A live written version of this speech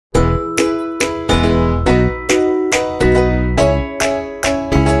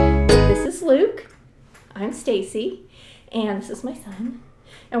I'm Stacy, and this is my son.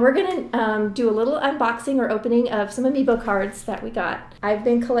 And we're gonna do a little unboxing or opening of some Amiibo cards that we got. I've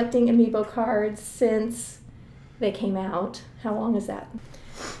been collecting Amiibo cards since they came out. How long is that?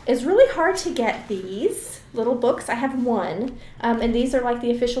 It's really hard to get these little books. I have one, and these are like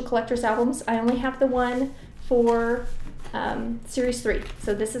the official collector's albums. I only have the one for Series 3.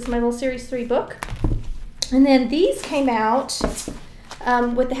 So this is my little Series 3 book. And then these came out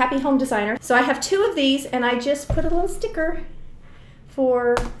with the Happy Home Designer. So I have 2 of these, and I just put a little sticker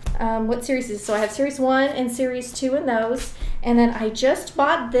for what series is. So I have Series 1 and Series 2 in those. And then I just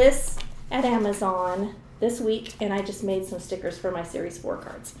bought this at Amazon this week, and I just made some stickers for my Series 4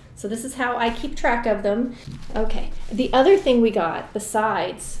 cards. So this is how I keep track of them. Okay, the other thing we got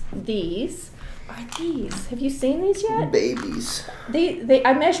besides these are these. Have you seen these yet? Babies.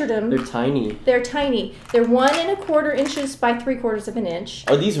 I measured them. They're tiny. They're tiny. They're 1 1/4 inches by 3/4 of an inch.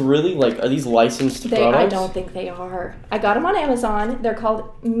 Are these really are these licensed products? I don't think they are. I got them on Amazon. They're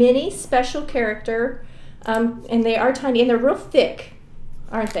called Mini Special Character, and they are tiny, and they're real thick,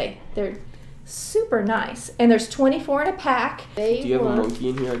 aren't they? They're super nice. And there's 24 in a pack. Do you have a monkey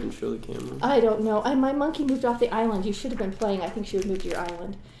in here? I can show the camera. I don't know. My monkey moved off the island. You should have been playing. I think she would move to your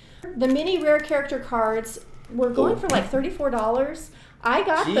island. The mini rare character cards were going for like $34. I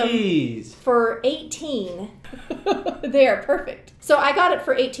got them for $18. They're perfect. So I got it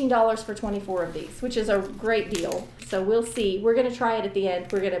for $18 for 24 of these, which is a great deal. So we'll see. We're going to try it at the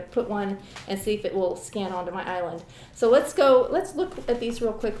end. We're going to put one and see if it will scan onto my island. So let's look at these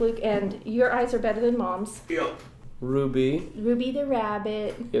real quick, Luke, and your eyes are better than Mom's. Yep. Ruby. Ruby the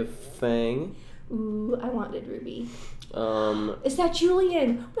rabbit. You have Fang. Ooh, I wanted Ruby. Is that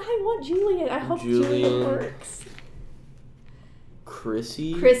Julian? I want Julian. I hope Julian works.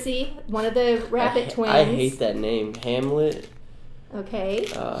 Chrissy, one of the rabbit twins. I hate that name. Hamlet. Okay.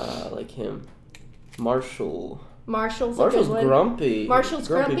 Like him. Marshall's grumpy. Marshall's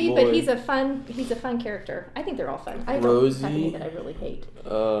grumpy, boy. but he's a fun character. I think they're all fun. I don't have any that I really hate.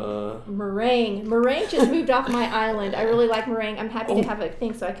 Meringue just moved off my island. I really like Meringue. I'm happy to have a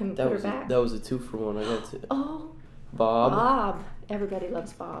thing so I can put her back. That was a 2-for-1. I got to. Oh. Bob. Everybody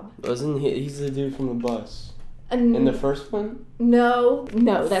loves Bob. Wasn't he? He's the dude from the bus. In the first one? No,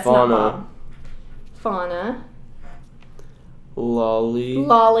 that's not Bob. Fauna.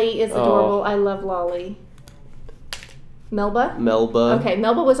 Lolly is adorable. I love Lolly. Melba. Okay,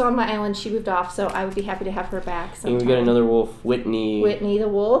 Melba was on my island. She moved off, so I would be happy to have her back sometime. And we got another wolf, Whitney the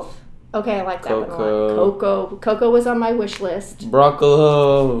wolf. Okay, I like that one a lot. Coco was on my wish list.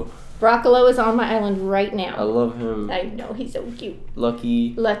 Broccolo is on my island right now. I love him. I know, he's so cute.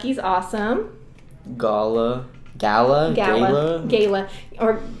 Lucky's awesome. Gala.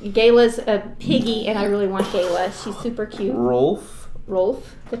 Or Gala's a piggy, and I really want Gala. She's super cute. Rolf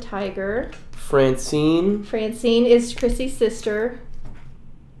the tiger. Francine is Chrissy's sister.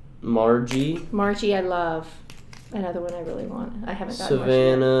 Margie, I love. Another one I really want. I haven't gotten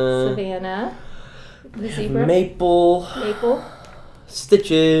Savannah. The zebra. Maple.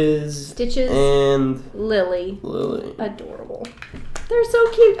 Stitches. And Lily. Adorable. They're so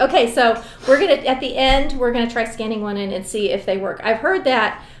cute. Okay, so at the end, we're gonna try scanning one in and see if they work. I've heard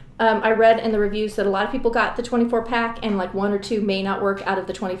that, I read in the reviews that a lot of people got the 24 pack and like 1 or 2 may not work out of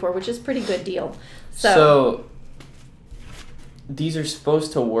the 24, which is a pretty good deal. So these are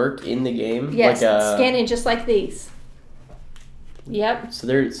supposed to work in the game? Yes, scan in just like these. Yep. So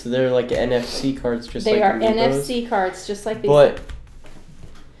they're like NFC cards just like Amiibos? They are NFC cards just like these.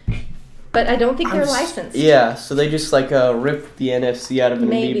 But I don't think they're licensed. Yeah, so they just rip the NFC out of an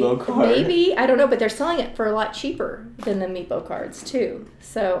Amiibo card. Maybe, I don't know, but they're selling it for a lot cheaper than the Amiibo cards too.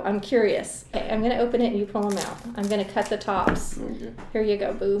 So I'm curious. Okay, I'm gonna open it and you pull them out. I'm gonna cut the tops. Okay. Here you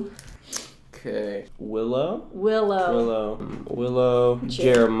go, boo. Okay. Willow.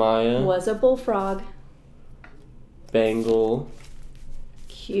 Jeremiah. Was a bullfrog. Bangle.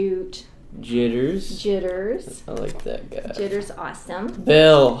 Cute. Jitters. I like that guy. Jitters, awesome.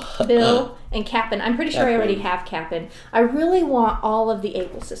 Bill and Cap'n. I'm pretty sure I already have Cap'n. I really want all of the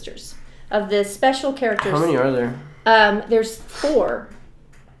Able sisters of the special characters. How many are there? There's 4.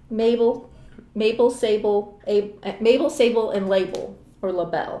 Mabel, Sable, and Label or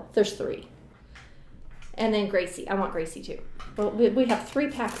Labelle. There's 3. And then Gracie. I want Gracie too. Well, we have 3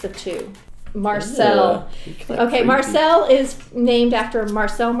 packs of 2. Marcel. Okay, Marcel is named after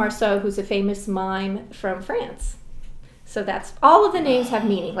Marcel Marceau, who's a famous mime from France. So that's all of the names have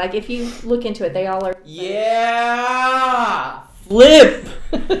meaning. Like if you look into it, they all are. Yeah. Flip.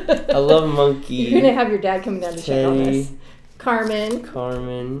 I love Monkey. You're gonna have your dad coming down to check on this.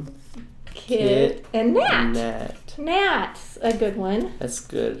 Carmen. Kit and Nat. Nat's a good one. That's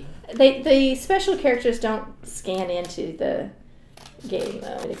good. The special characters don't scan into the game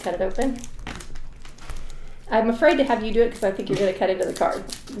though. They cut it open. I'm afraid to have you do it because I think you're going to cut into the card.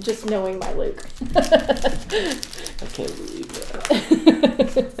 Just knowing my Luke. I can't believe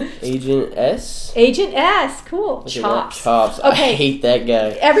that. Agent S? Agent S. Cool. Look Chops. Chops. Okay. I hate that guy.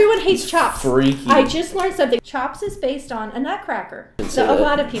 Everyone hates He's Chops. freaky. I just learned something. Chops is based on a nutcracker. So a that.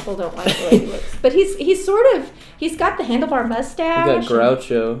 lot of people don't like the way he looks. But he's got the handlebar mustache. We got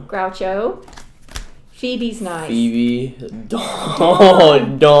Groucho. Groucho. Phoebe's nice. Phoebe.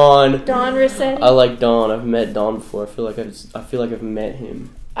 Dawn. Dawn. Dawn Rossetti. I like Dawn. I've met Dawn before. I feel like I've met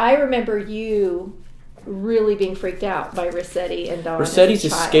him. I remember you really being freaked out by Rossetti and Dawn. Rossetti's a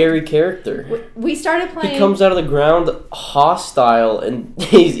scary character. We started playing. He comes out of the ground hostile, and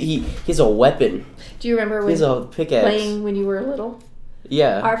he has a weapon. Do you remember when He has a pickaxe. playing when you were little?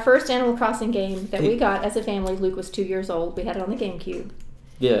 Yeah. Our first Animal Crossing game that we got as a family, Luke was 2 years old. We had it on the GameCube.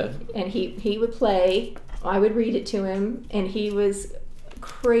 Yeah. And he would play. I would read it to him, and he was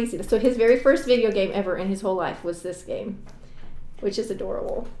crazy. So his very first video game ever in his whole life was this game, which is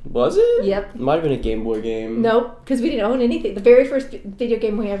adorable. Was it? Yep. Might have been a Game Boy game. Nope, because we didn't own anything. The very first video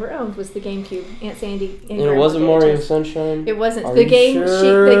game we ever owned was the GameCube. Aunt Sandy And it wasn't Mario Sunshine? It wasn't. Are The you game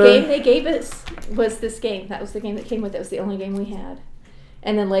sure? the game they gave us was this game. That was the game that came with it. It was the only game we had.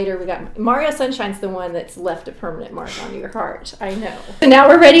 And then later we got Mario Sunshine's the one that's left a permanent mark on your heart. I know. So now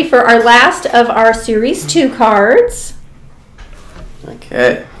we're ready for our last of our Series 2 cards.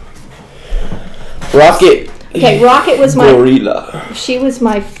 Okay. Rocket. Okay, Rocket was my... Gorilla. She was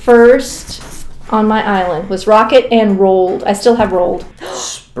my first on my island. Was Rocket and Rolled. I still have Rolled.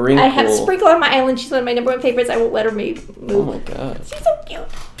 Sprinkle. I have Sprinkle on my island. She's one of my #1 favorites. I won't let her move. Oh my god. She's so cute.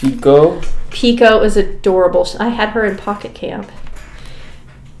 Pico. Pico is adorable. I had her in Pocket Camp.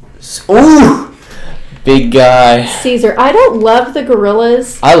 Ooh! Big guy. Caesar. I don't love the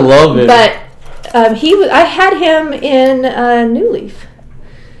gorillas. I love it. But I had him in New Leaf.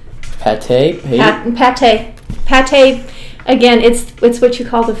 Pate? Pate. Again, it's what you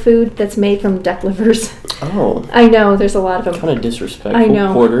call the food that's made from duck livers. Oh. I know, there's a lot of them. Kind of disrespectful. I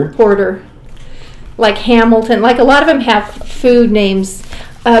know. Porter. Like Hamilton. Like a lot of them have food names.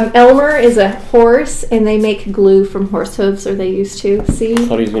 Elmer is a horse, and they make glue from horse hooves, or they used to. See? I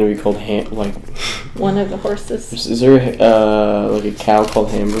thought he was going to be called one of the horses. Is there like a cow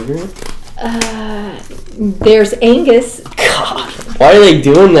called Hamburger? There's Angus. God, why are they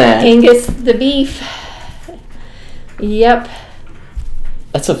doing that? Angus the beef. Yep.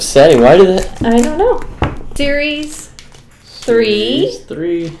 That's upsetting. Why did that? I don't know. Series 3.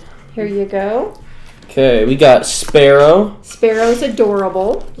 3. Here you go. Okay, we got Sparrow. Sparrow's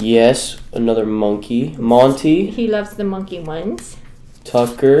adorable. Yes, another monkey. Monty. He loves the monkey ones.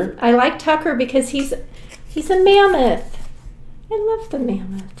 Tucker. I like Tucker because he's a mammoth. I love the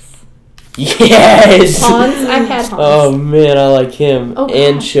mammoths. Yes! Hans, I've had Hans. Oh man, I like him. Oh,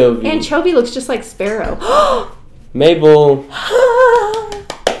 Anchovy. Anchovy looks just like Sparrow. Mabel.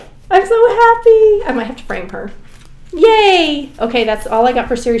 I'm so happy. I might have to frame her. Yay! Okay, that's all I got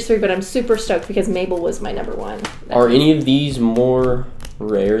for Series 3, but I'm super stoked because Mabel was my #1. Are any of these more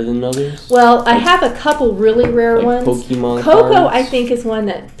rare than others? Well, I have a couple really rare ones. Pokemon Coco, cards? I think, is one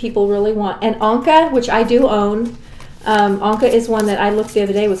that people really want. And Anka, which I do own. Anka is one that I looked the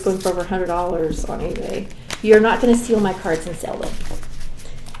other day was going for over $100 on eBay. You're not going to steal my cards and sell them.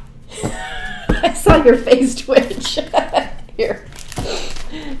 I saw your face twitch. Here.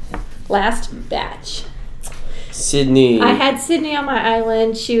 Last batch. Sydney. I had Sydney on my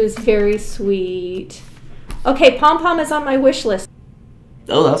island. She was very sweet. Okay, Pom Pom is on my wish list.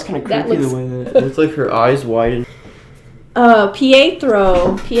 Oh, that's kind of creepy the way that it looks like her eyes widen.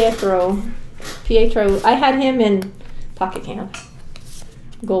 Pietro. I had him in Pocket Camp.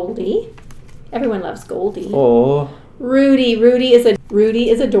 Goldie. Everyone loves Goldie. Oh. Rudy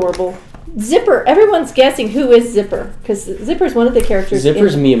is adorable. Zipper. Everyone's guessing who is Zipper because Zipper's one of the characters.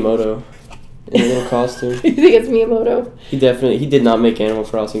 Zipper's Miyamoto. In a little costume. You think it's Miyamoto? He did not make Animal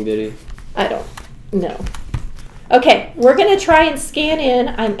Crossing, did he? I don't know. Okay, we're going to try and scan in.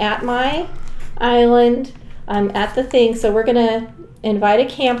 I'm at my island. I'm at the thing. So we're going to invite a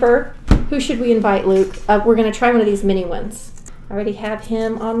camper. Who should we invite, Luke? We're going to try one of these mini ones. I already have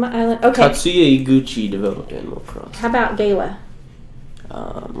him on my island. Okay. Katsuya Iguchi developed Animal Crossing. How about Gala?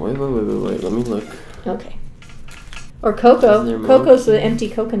 Wait. Let me look. Okay. Or Coco. Coco's the empty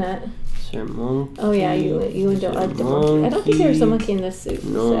coconut. Monkey. Oh yeah, you like the monkey. I don't think there's a monkey in this suit.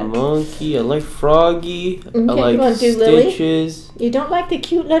 No set. Monkey. I like Froggy. Okay, I like you want to do Stitches. Lily? You don't like the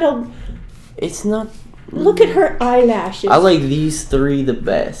cute little... It's not... Look at her eyelashes. I like these 3 the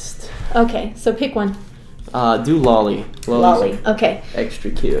best. Okay, so pick one. Do Lolly. Lolly. Okay.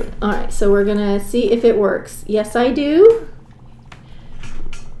 Extra cute. All right, so we're gonna see if it works. Yes, I do.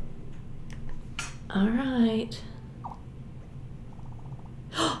 All right.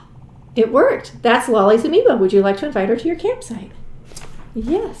 It worked. That's Lolly's Amiibo. Would you like to invite her to your campsite?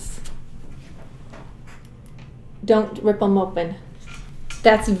 Yes. Don't rip them open.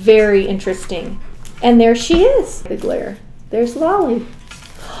 That's very interesting. And there she is. The glare. There's Lolly.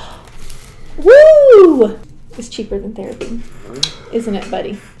 Woo! It's cheaper than therapy. Isn't it,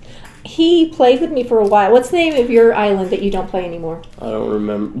 buddy? He played with me for a while. What's the name of your island that you don't play anymore? I don't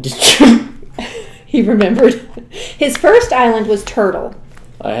remember. He remembered. His first island was Turtle.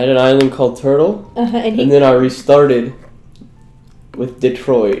 I had an island called Turtle, and then I restarted with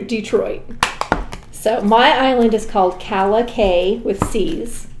Detroit. So my island is called Cala K with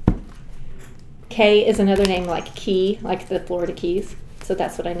C's. K is another name like Key, like the Florida Keys. So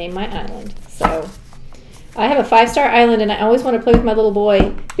that's what I named my island. So I have a 5-star island, and I always want to play with my little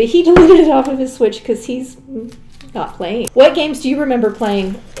boy, but he deleted it off of his Switch because he's not playing. What games do you remember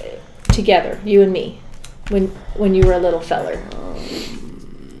playing together, you and me, when you were a little feller?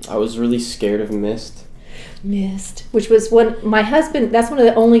 I was really scared of Myst. Which was that's one of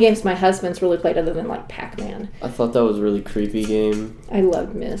the only games my husband's really played other than like Pac-Man. I thought that was a really creepy game. I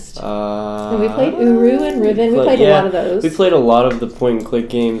loved Myst. And we played Uru and Riven. We played a lot of those. We played a lot of the point-and-click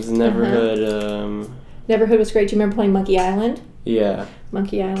games. Neverhood. Neverhood was great. Do you remember playing Monkey Island? Yeah.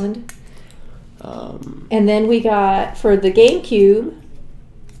 Monkey Island. And then we got, for the GameCube,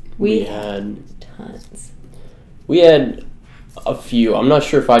 we had tons. We had a few. I'm not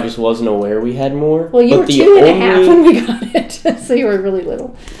sure if I just wasn't aware we had more. Well, you were 2.5 when we got it, so you were really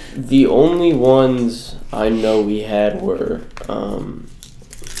little. The only ones I know we had were,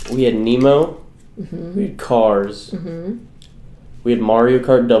 we had Nemo, we had Cars, we had Mario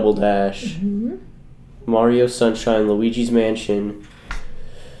Kart Double Dash, Mario Sunshine, Luigi's Mansion,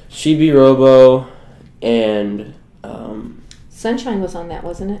 Chibi Robo, and Sunshine was on that,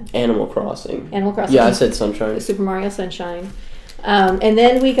 wasn't it? Animal Crossing. Yeah, I said Sunshine. Super Mario Sunshine. And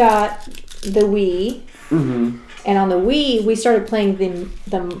then we got the Wii. And on the Wii, we started playing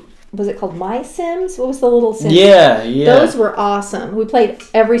the was it called My Sims? What was the little Sims? Yeah. Those were awesome. We played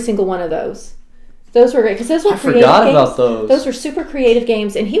every single one of those. Those were great because those were creative games. I forgot about those. Those were super creative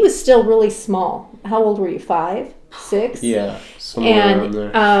games, and he was still really small. How old were you? 5, 6? Yeah.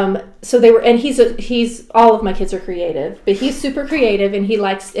 And so they were, and he's all of my kids are creative, but he's super creative, and he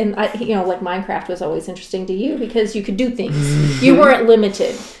likes, and like Minecraft was always interesting to you because you could do things. You weren't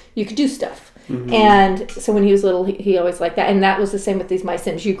limited. You could do stuff. And so when he was little, he always liked that, and that was the same with these My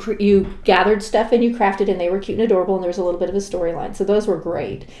Sims. You gathered stuff and you crafted, and they were cute and adorable, and there was a little bit of a storyline. So those were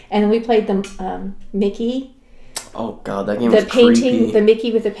great. And then we played the Mickey. Oh God, that game was creepy. The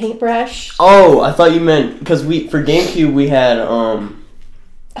Mickey with the paintbrush. Oh, I thought you meant because for GameCube we had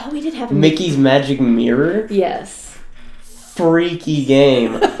we did have Mickey's Magic Mirror. Yes. Freaky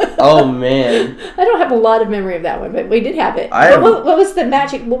game. Oh man. I don't have a lot of memory of that one, but we did have it. What was the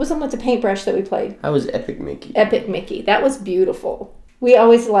magic? What was the one with the paintbrush that we played? That was Epic Mickey. Epic Mickey. That was beautiful. We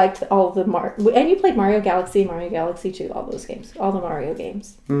always liked all the and you played Mario Galaxy 2, all those games, all the Mario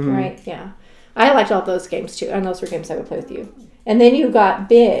games, right? Yeah. I liked all those games too, and those were games I would play with you. And then you got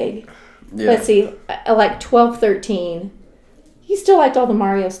big. Yeah. Let's see, like 12, 13. You still liked all the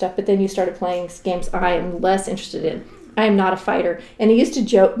Mario stuff, but then you started playing games I am less interested in. I am not a fighter. And he used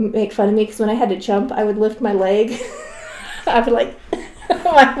to make fun of me because when I had to jump, I would lift my leg. I would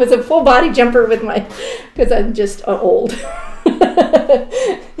I was a full body jumper because I'm just old.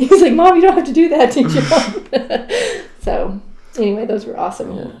 He was like, Mom, you don't have to do that to jump. So anyway, those were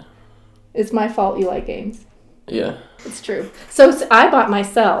awesome. Yeah. It's my fault you like games. Yeah. It's true. So I bought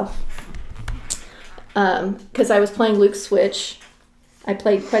myself, because I was playing Luke's Switch. I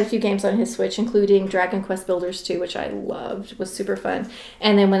played quite a few games on his Switch, including Dragon Quest Builders 2, which I loved. It was super fun.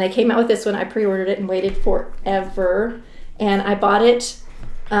 And then when they came out with this one, I pre-ordered it and waited forever. And I bought it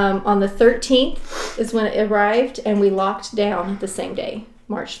on the 13th is when it arrived, and we locked down the same day,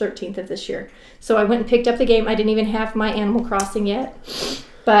 March 13th of this year. So I went and picked up the game. I didn't even have my Animal Crossing yet,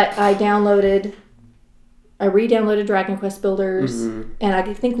 but I re-downloaded Dragon Quest Builders, and I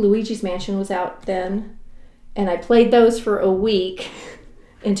think Luigi's Mansion was out then. And I played those for a week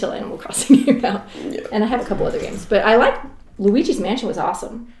until Animal Crossing came out. Yeah. And I have a couple other games. But Luigi's Mansion was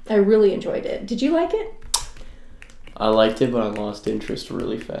awesome. I really enjoyed it. Did you like it? I liked it, but I lost interest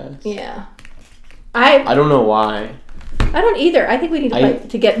really fast. Yeah. I don't know why. I don't either. I think we need to play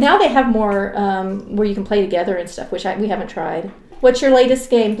together. Now they have more where you can play together and stuff, which we haven't tried. What's your latest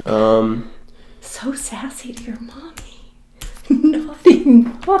game? So sassy to your mommy. Naughty,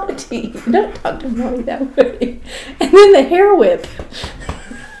 naughty. Don't talk to Mommy that way. And then the hair whip.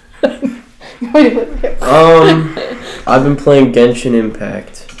 I've been playing Genshin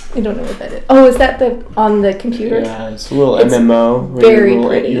Impact. I don't know what that is. Oh, is that on the computer? Yeah, it's a little MMO. Very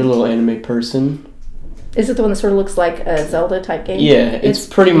pretty. You're a little anime person. Is it the one that sort of looks like a Zelda type game? Yeah, it's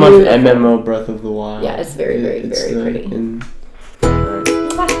pretty beautiful. much MMO Breath of the Wild. Yeah, it's very, very, very pretty. And